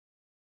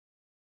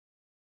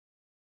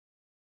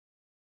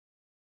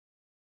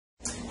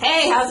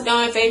Hey, how's it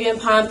going? Fabian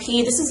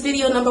Pompey. This is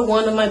video number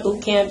 1 of my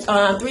bootcamp,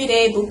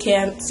 3-day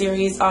bootcamp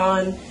series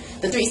on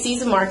the 3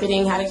 C's of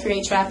marketing: how to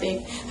create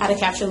traffic, how to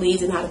capture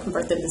leads, and how to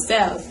convert them to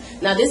sales.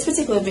 Now, this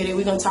particular video,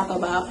 we're going to talk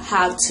about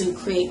how to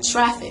create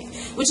traffic,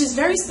 which is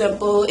very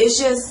simple. It's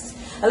just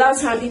a lot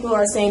of time people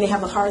are saying they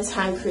have a hard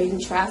time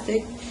creating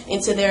traffic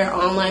into their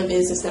online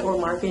business, network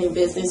marketing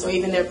business, or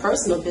even their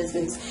personal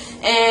business.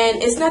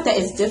 And it's not that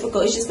it's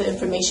difficult, it's just the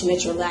information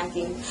that you're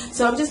lacking.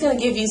 So I'm just going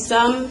to give you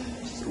some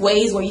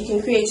ways where you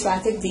can create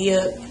traffic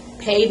via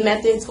paid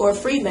methods or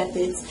free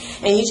methods,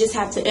 and you just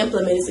have to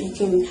implement it so you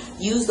can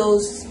use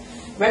those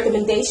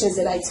recommendations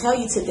that I tell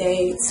you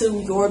today to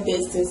your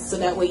business, so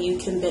that way you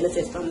can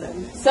benefit from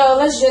them. So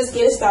let's just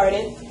get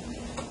started.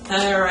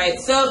 Alright,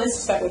 so let's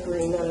start with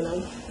green. I don't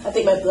know, I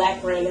think my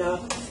black right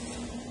now.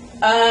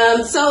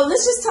 So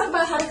let's just talk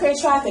about how to create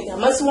traffic. I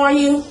must warn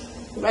you,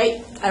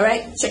 right?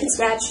 Alright, chicken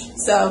scratch.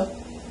 So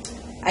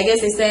I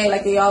guess they say,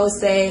 like they always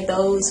say,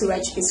 those who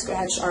write chicken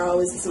scratch are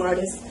always the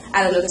smartest.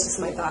 I don't know, that's just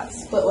my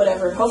thoughts, but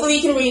whatever. Hopefully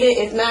you can read it.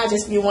 If not,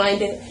 just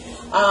rewind it.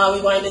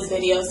 Rewind this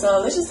video. So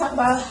let's just talk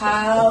about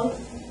how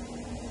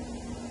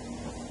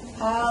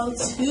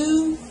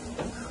to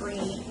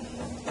create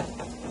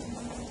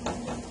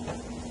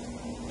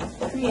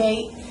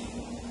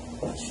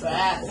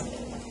traffic.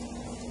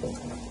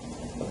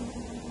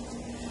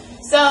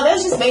 So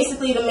that's just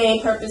basically the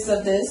main purpose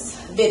of this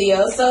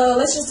video. So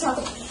let's just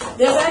talk.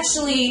 There's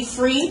actually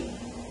free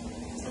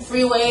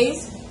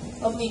ways.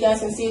 Hopefully you guys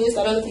can see this.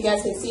 I don't know if you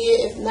guys can see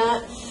it. If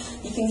not,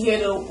 you can hear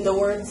the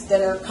words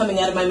that are coming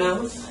out of my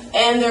mouth.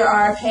 And there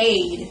are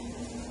paid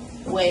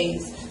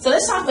ways. So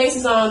let's talk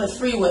basis on the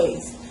free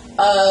ways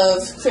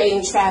of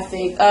creating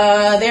traffic.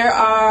 There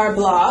are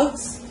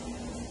blogs.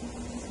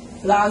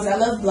 I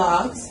love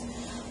blogs.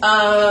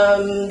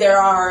 There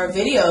are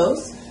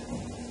videos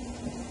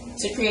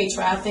to create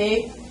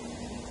traffic.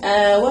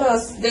 What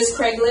else? There's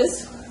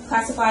Craigslist,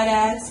 classified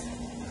ads,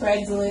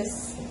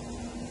 Craigslist.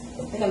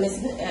 I think I'm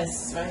missing the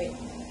S, right?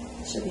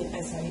 Should be an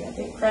S right here. I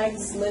think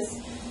Craigslist.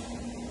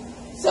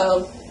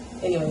 So,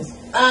 anyways.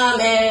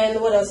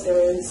 And what else there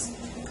is?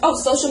 Oh,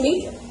 social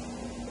media.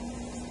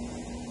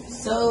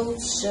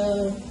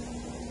 Social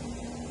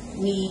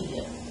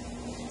media.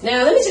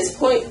 Now, let me just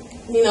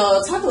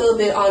talk a little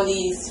bit on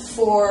these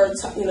 4,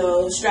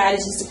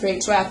 strategies to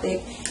create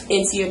traffic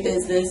into your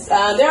business.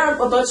 There are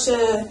a bunch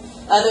of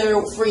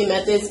other free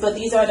methods, but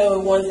these are the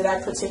ones that I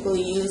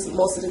particularly use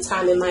most of the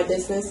time in my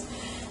business.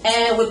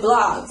 And with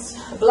blogs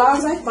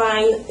I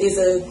find is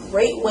a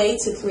great way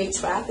to create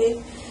traffic.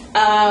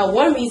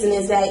 One reason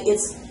is that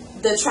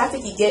the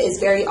traffic you get is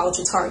very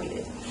ultra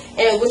targeted,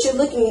 and what you're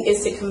looking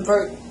is to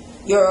convert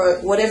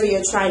whatever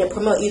you're trying to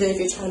promote. Either if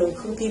you're trying to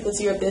recruit people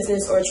to your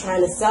business or trying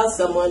to sell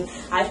someone,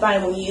 I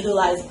find when you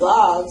utilize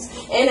blogs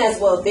and as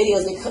well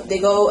videos, they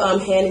go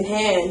hand in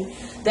hand,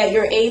 that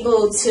you're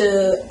able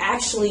to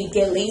actually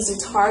get laser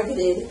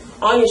targeted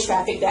on your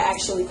traffic that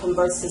actually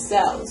converts to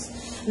sales.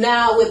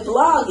 Now with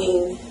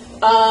blogging,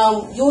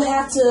 you'll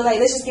have to,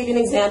 let's just give you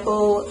an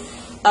example.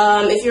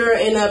 If you're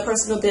in a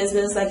personal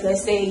business,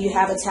 let's say you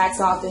have a tax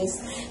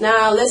office.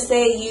 Now let's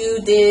say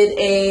you did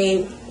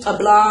a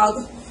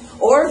blog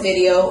or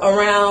video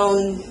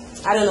around,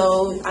 I don't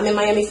know, I'm in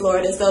Miami,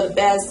 Florida, so the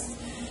best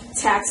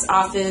tax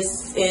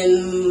office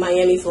in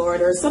Miami,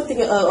 Florida, or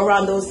something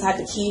around those type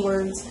of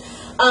keywords.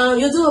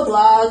 You'll do a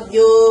blog.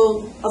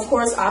 You'll, of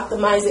course,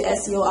 optimize it,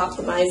 SEO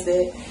optimize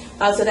it,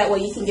 so that way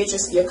you can get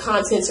your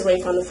content to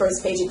rank on the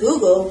first page of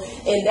Google,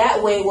 and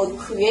that way will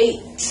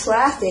create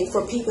traffic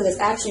for people that's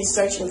actually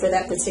searching for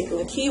that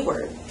particular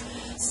keyword.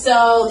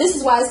 So this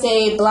is why I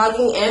say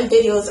blogging and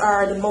videos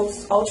are the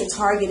most ultra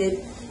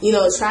targeted,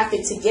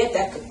 traffic to get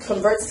that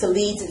converts to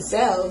leads and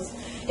sales,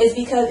 is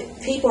because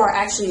people are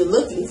actually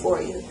looking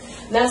for you.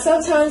 Now,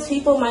 sometimes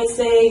people might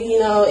say,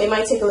 it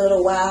might take a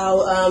little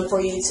while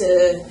for you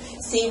to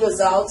see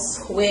results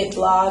with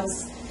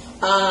blogs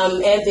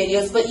and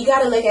videos, but you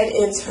got to look at it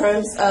in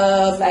terms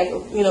of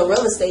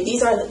real estate.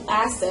 These are the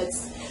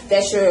assets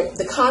that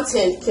the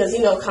content, because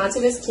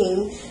content is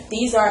king.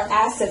 These are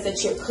assets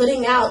that you're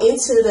putting out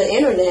into the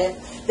internet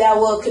that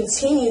will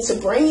continue to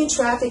bring you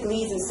traffic,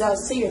 leads, and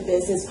sales to your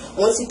business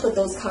once you put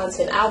those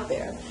content out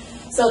there.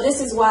 So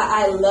this is why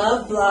I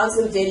love blogs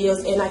and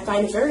videos, and I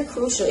find it very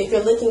crucial if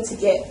you're looking to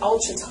get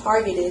ultra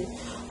targeted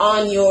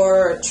on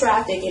your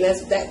traffic, and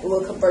that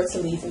will convert to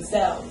leads and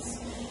sales.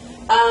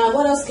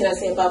 What else can I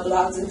say about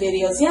blogs and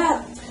videos?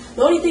 Yeah,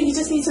 the only thing you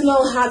just need to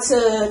know how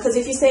to, because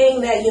if you're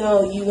saying that,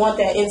 you want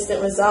that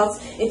instant results,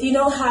 if you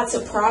know how to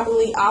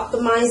properly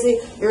optimize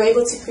it, you're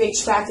able to create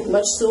traffic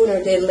much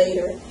sooner than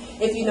later,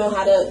 if you know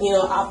how to,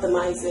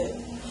 optimize it.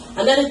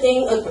 Another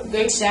thing, a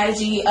great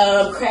strategy,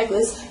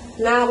 Craigslist.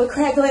 Now with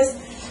Craigslist,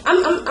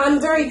 I'm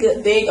very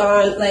big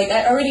on,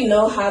 I already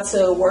know how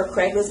to work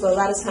Craigslist, but a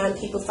lot of time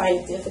people find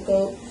it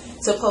difficult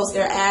to post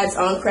their ads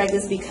on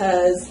Craigslist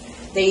because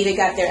they either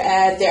got their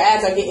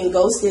ads are getting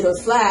ghosted or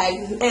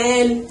flagged.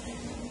 And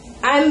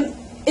I'm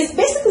it's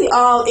basically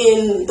all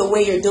in the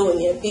way you're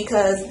doing it,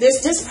 because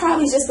there's just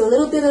probably just a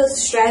little bit of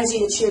strategy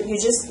that you're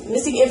just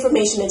missing,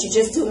 information that you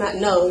just do not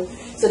know,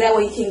 so that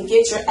way you can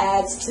get your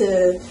ads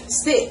to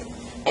stick.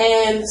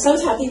 And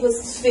sometimes people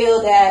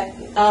feel that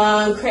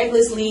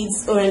Craigslist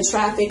leads or in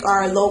traffic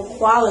are low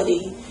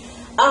quality.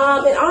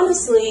 And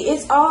honestly,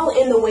 it's all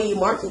in the way you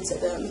market to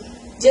them.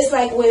 Just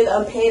like with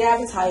paid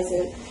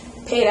advertisement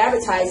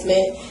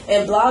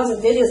and blogs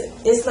and videos,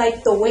 it's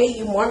like the way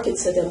you market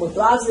to them. With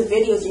blogs and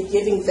videos, you're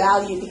giving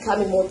value,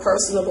 becoming more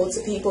personable to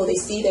people. They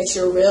see that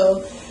you're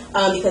real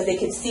because they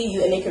can see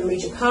you and they can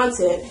read your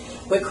content.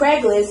 With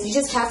Craigslist, you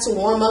just have to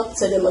warm up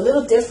to them a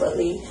little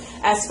differently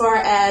as far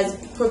as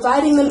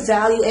providing them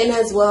value and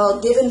as well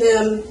giving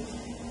them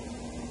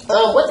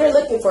what they're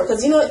looking for.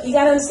 Because, you got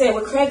to understand,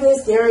 with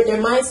Craigslist, their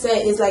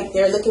mindset is like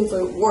they're looking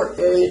for work.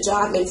 They're in a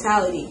job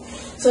mentality.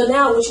 So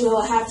now what you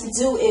will have to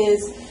do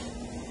is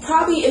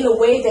probably in the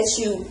way that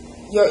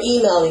you're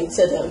emailing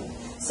to them.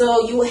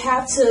 So you will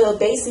have to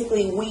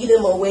basically weed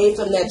them away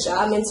from that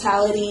job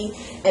mentality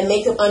and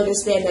make them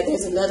understand that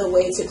there's another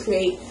way to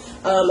create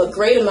a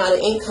great amount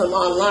of income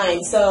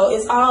online. So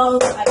it's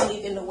all, I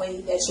believe, in the way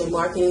that you're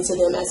marketing to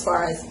them as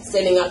far as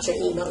sending out your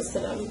emails to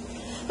them.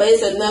 But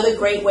it's another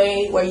great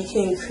way where you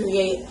can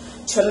create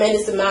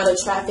tremendous amount of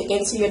traffic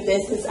into your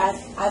business.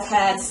 I've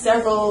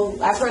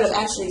heard of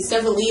actually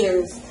several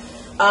leaders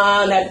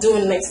that are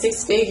doing like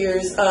six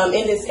figures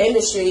in this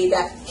industry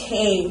that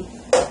came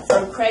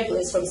from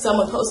Craigslist, from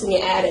someone posting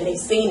an ad and they've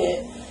seen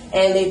it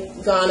and they've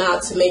gone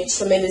out to make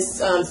tremendous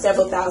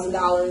several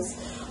 $1,000s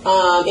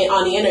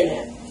on the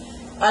internet.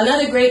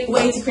 Another great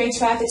way to create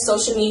traffic,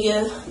 social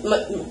media.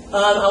 I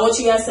want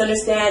you guys to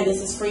understand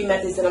this is free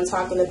methods that I'm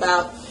talking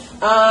about.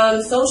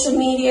 Social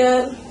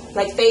media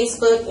like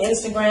Facebook,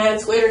 Instagram,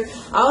 Twitter,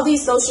 all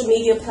these social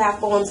media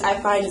platforms I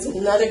find is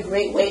another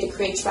great way to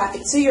create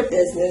traffic to your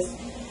business.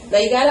 Now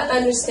you got to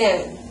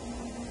understand,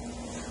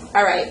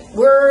 all right,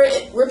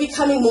 we're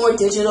becoming more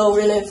digital.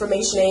 We're in the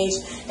information age,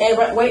 and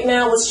right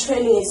now what's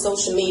trending is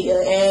social media.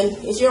 And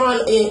if you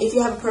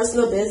have a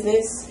personal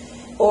business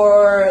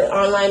or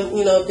online,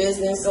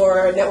 business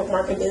or network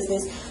marketing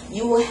business,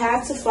 you will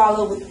have to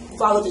follow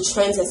the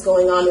trends that's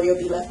going on, or you'll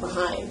be left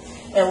behind.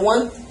 And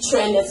one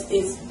trend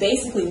is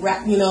basically,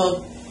 I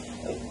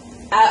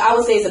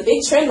would say is a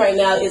big trend right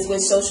now is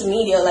with social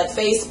media like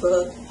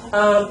Facebook.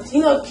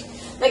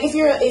 Like if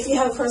you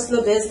have a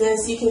personal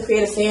business, you can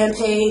create a fan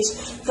page,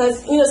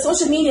 because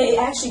social media, it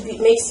actually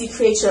makes you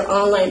create your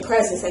online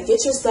presence. Like,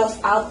 get yourself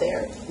out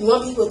there. You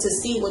want people to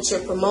see what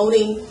you're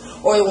promoting,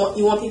 or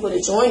you want people to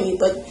join you.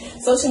 But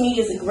social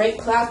media is a great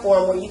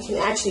platform where you can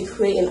actually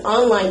create an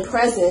online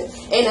presence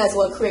and as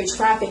well create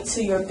traffic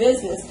to your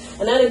business.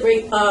 Another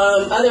great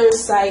other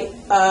site,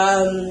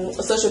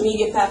 social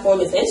media platform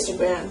is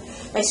Instagram.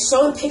 Like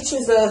showing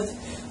pictures of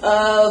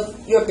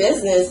your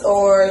business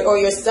or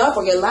your stuff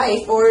or your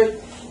life or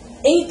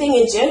anything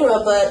in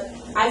general. But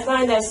I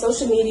find that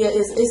social media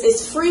is a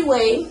free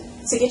way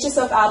to get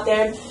yourself out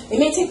there. It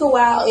may take a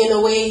while in a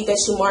way that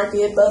you market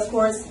it, but of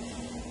course,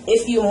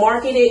 if you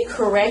market it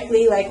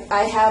correctly, like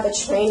I have a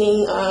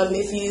training,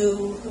 if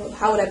you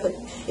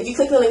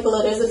click the link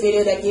below, there's a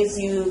video that gives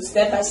you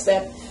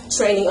step-by-step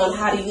training on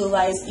how to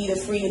utilize either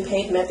free and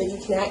paid method. You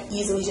can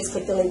easily just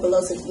click the link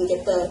below so you can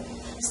get the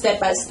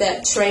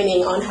step-by-step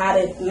training on how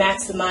to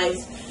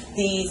maximize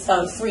these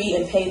free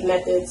and paid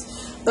methods.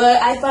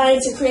 But I find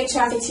to create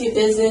traffic to your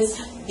business,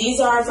 these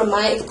are from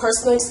my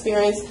personal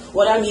experience,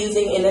 what I'm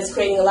using, and that's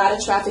creating a lot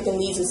of traffic and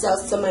leads and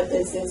sales to my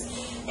business.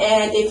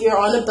 And if you're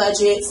on a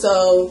budget,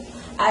 so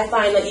I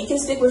find that you can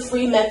stick with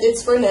free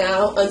methods for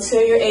now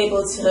until you're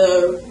able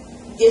to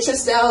get your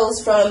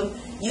sales from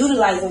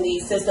utilizing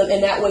these systems,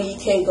 and that way you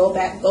can go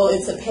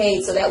into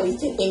paid, so that way you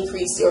can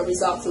increase your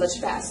results much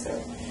faster.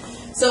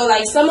 So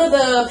like some of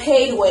the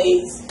paid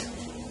ways.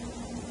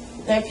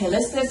 Okay,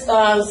 let's just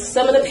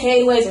some of the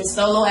paid ways are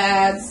solo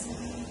ads.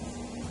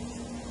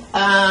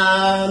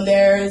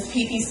 There's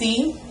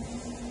PPC.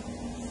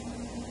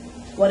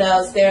 What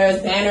else?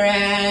 There's banner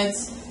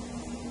ads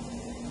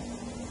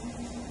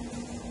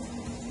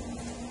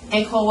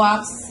and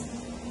co-ops.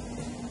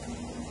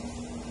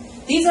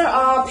 These are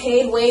all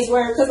paid ways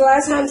because a lot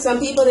of times some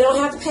people, they don't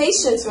have the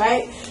patience,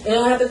 right? They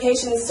don't have the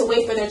patience to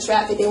wait for their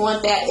traffic. They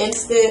want that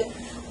instant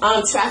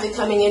traffic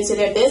coming into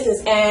their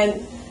business,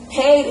 and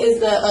paid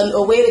is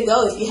a way to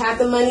go. If you have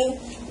the money,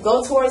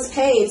 go towards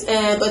paid,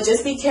 but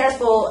just be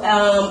careful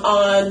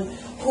on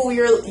who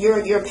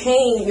you're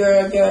paying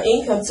your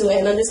income to,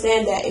 and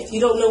understand that if you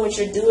don't know what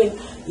you're doing,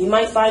 you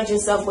might find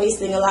yourself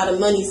wasting a lot of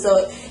money.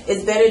 So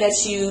it's better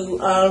that you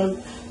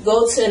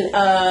go to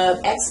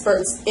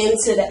experts in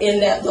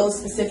those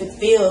specific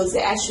fields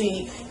that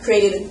actually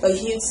created a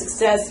huge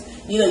success,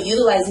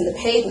 utilizing the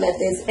paid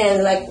methods.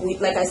 And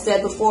like I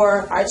said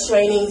before, our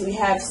trainings, we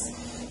have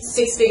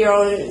six-figure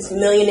owners,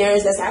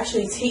 millionaires that's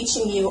actually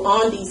teaching you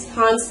on these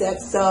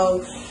concepts.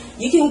 So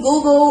You can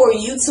Google or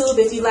YouTube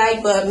if you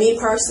like, but me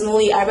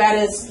personally, I'd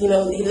rather,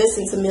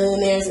 listen to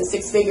millionaires and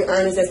six-figure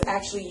earners that's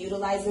actually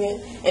utilizing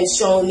it and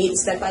showing me the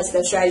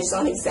step-by-step strategies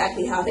on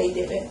exactly how they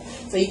did it.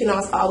 So you can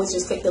also always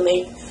just click the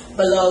link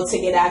below to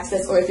get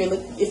access, or if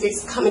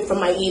it's coming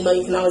from my email,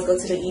 you can always go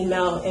to the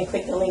email and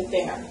click the link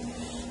there.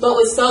 But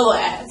with solo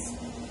ads,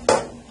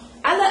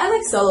 I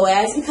like solo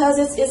ads because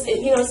it's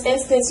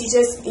instant.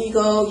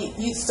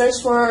 You search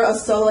for a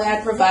solo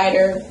ad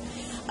provider.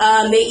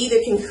 They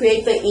either can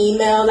create the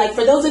email. Like,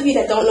 for those of you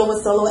that don't know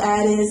what solo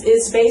ad is,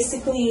 it's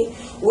basically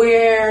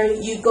where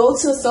you go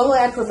to a solo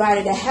ad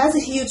provider that has a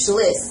huge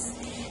list.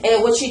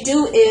 And what you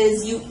do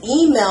is you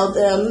email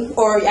them,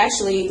 or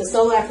actually the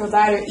solo ad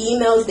provider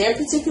emails their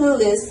particular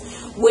list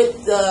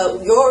with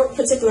your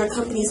particular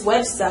company's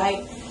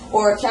website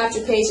or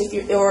capture page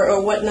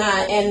or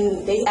whatnot,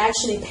 and they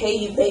actually pay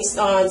you based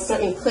on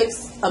certain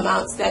clicks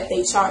amounts that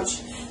they charge.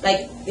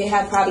 Like, they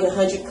have probably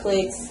 100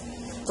 clicks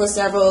for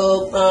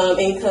several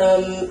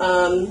income,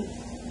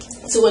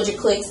 200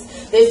 clicks.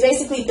 It's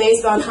basically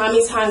based on how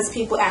many times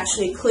people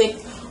actually click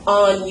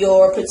on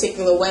your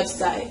particular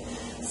website.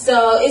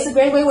 So it's a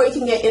great way where you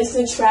can get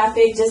instant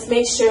traffic. Just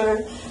make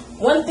sure,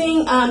 one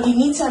thing you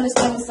need to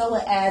understand with solo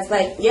ads,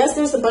 like, yes,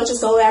 there's a bunch of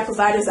solo ad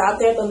providers out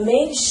there, but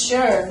make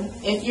sure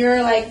if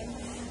you're like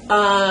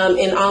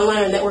in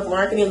online or network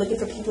marketing looking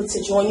for people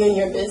to join you in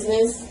your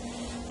business,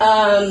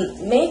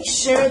 make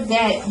sure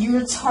that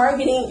you're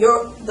targeting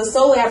the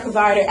solo ad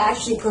provider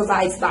actually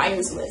provides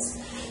buyers lists.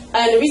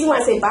 And the reason why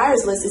I say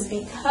buyers list is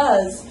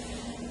because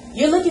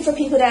you're looking for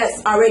people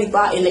that's already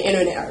bought in the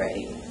internet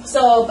already.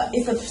 So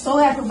if a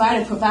solo ad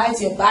provider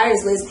provides you a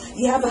buyers list,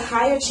 you have a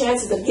higher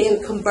chances of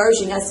getting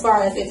conversion as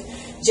far as if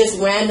just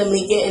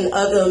randomly getting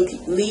other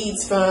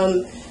leads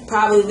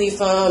probably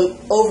from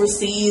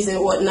overseas and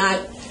whatnot.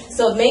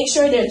 So make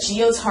sure they're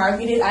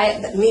geo-targeted.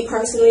 Me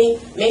personally,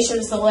 make sure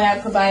the solo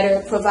ad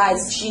provider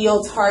provides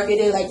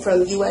geo-targeted, like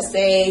from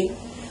USA,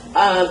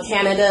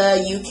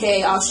 Canada,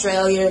 UK,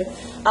 Australia.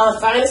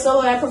 Find a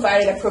solo ad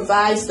provider that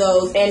provides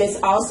those, and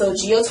it's also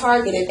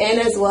geo-targeted,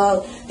 and as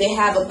well, they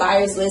have a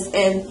buyer's list,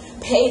 and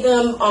pay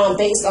them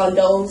based on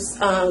those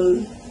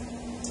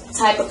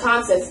type of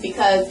concepts,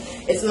 because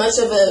it's much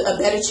of a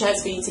better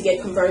chance for you to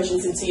get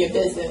conversions into your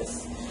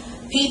business.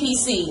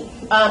 PPC,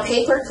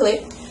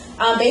 pay-per-click.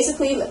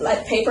 Basically,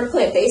 like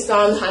pay-per-click, based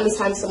on how many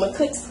times someone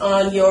clicks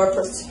on your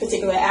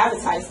particular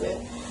advertisement.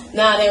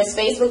 Now, there's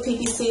Facebook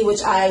PPC,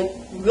 which I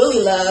really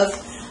love,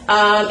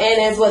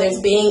 and as well, there's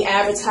Bing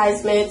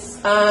advertisements.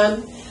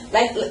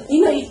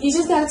 You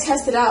just gotta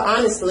test it out,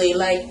 honestly.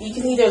 Like, you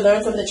can either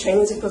learn from the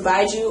trainings we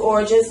provide you,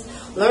 or just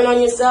learn on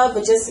yourself.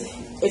 But just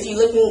if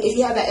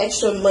you have that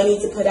extra money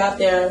to put out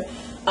there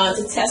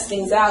to test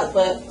things out.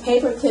 But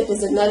pay-per-click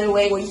is another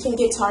way where you can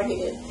get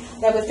targeted.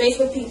 That with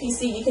Facebook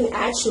PPC, you can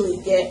actually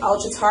get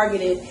ultra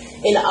targeted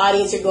in the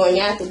audience you're going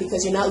after,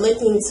 because you're not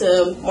looking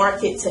to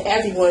market to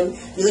everyone.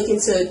 You're looking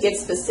to get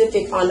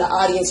specific on the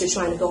audience you're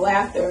trying to go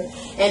after.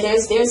 And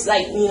there's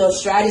like,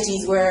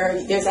 strategies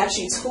where there's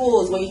actually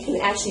tools where you can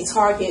actually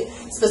target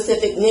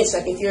specific niche.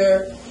 Like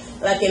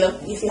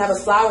if you have a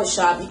flower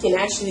shop, you can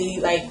actually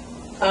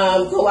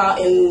go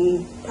out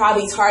and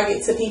probably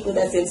target to people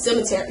that's in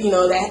cemetery,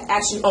 that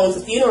actually owns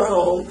a funeral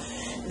home.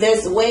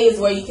 There's ways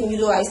where you can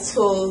utilize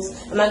tools.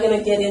 I'm not going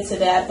to get into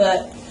that,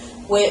 but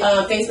with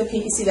Facebook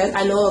PPC,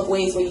 I know of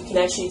ways where you can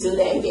actually do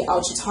that and get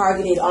ultra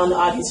targeted on the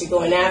audience you're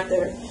going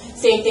after.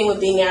 Same thing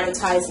with Bing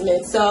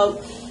advertisements. So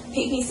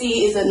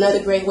PPC is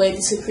another great way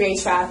to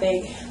create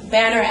traffic.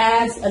 Banner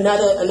ads,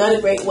 another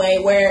great way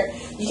where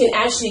you can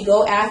actually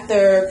go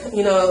after,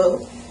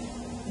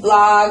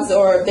 blogs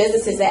or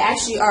businesses that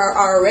actually are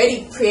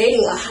already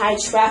creating a high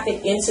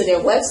traffic into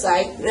their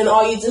website, and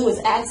all you do is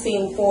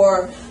asking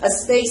for a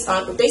space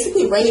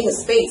basically renting a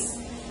space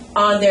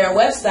on their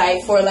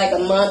website for like a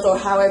month or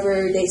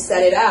however they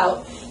set it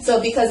out. So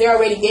because they're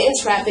already getting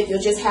traffic, you'll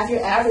just have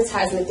your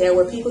advertisement there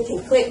where people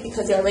can click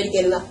because they're already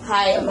getting a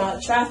high amount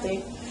of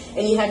traffic,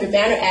 and you have your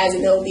banner ads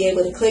and they'll be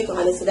able to click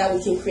on it, so that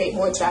we can create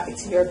more traffic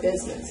to your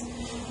business.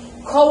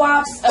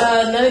 Co-ops,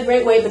 another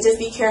great way, but just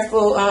be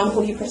careful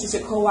who you purchase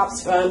your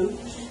co-ops from.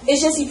 It's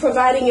just you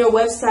providing your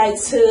website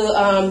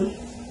to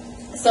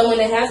someone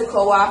that has a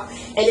co-op,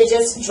 and they're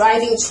just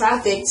driving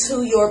traffic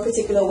to your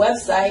particular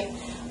website.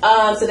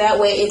 So that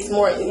way it's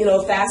more,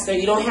 faster.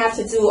 You don't have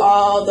to do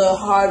all the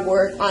hard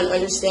work on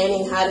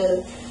understanding how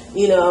to,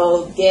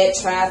 get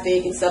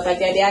traffic and stuff like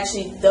that. They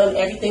actually done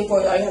everything for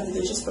you. All you have to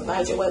do is just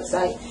provide your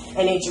website,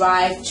 and they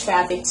drive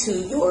traffic to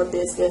your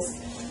business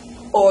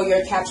or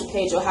your capture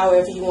page, or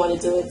however you want to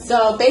do it.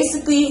 So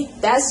basically,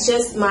 that's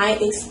just my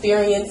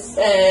experience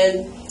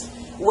and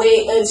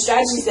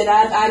strategies that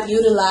I've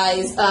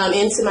utilized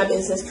into my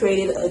business,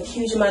 created a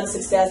huge amount of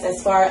success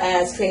as far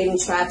as creating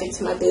traffic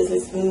to my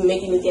business,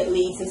 making me get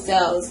leads and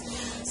sales.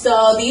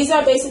 So these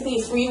are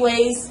basically free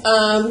ways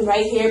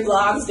right here: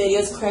 blogs,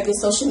 videos, credit,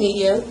 social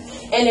media.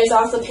 And there's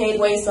also paid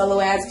ways: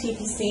 solo ads,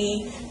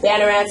 PPC,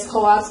 banner ads,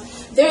 co-ops.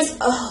 There's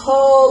a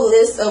whole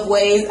list of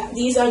ways.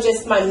 These are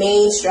just my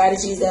main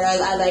strategies that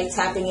I like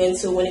tapping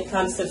into when it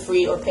comes to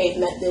free or paid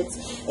methods.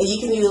 And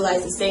you can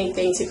utilize the same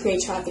thing to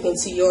create traffic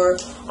into your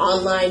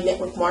online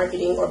network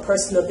marketing or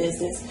personal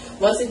business.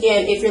 Once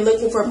again, if you're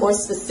looking for more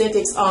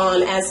specifics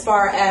on as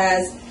far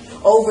as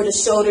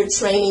over-the-shoulder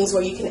trainings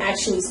where you can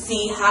actually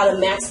see how to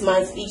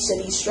maximize each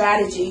of these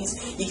strategies,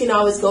 you can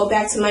always go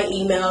back to my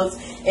emails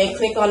and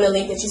click on the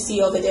link that you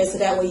see over there, so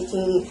that way you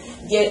can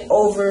get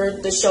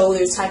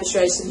over-the-shoulder type of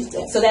strategies,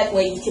 so that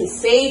way you can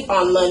save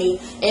on money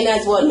and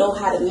as well know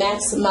how to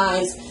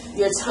maximize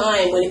your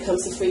time when it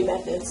comes to free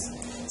methods.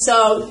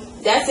 So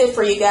that's it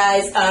for you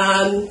guys.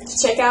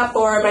 Check out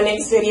for my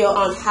next video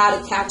on how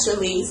to capture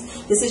leads.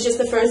 This is just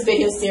the first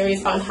video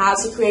series on how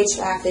to create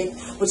traffic,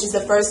 which is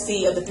the first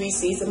C of the 3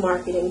 C's of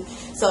marketing.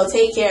 So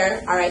take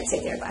care. All right,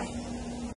 take care. Bye.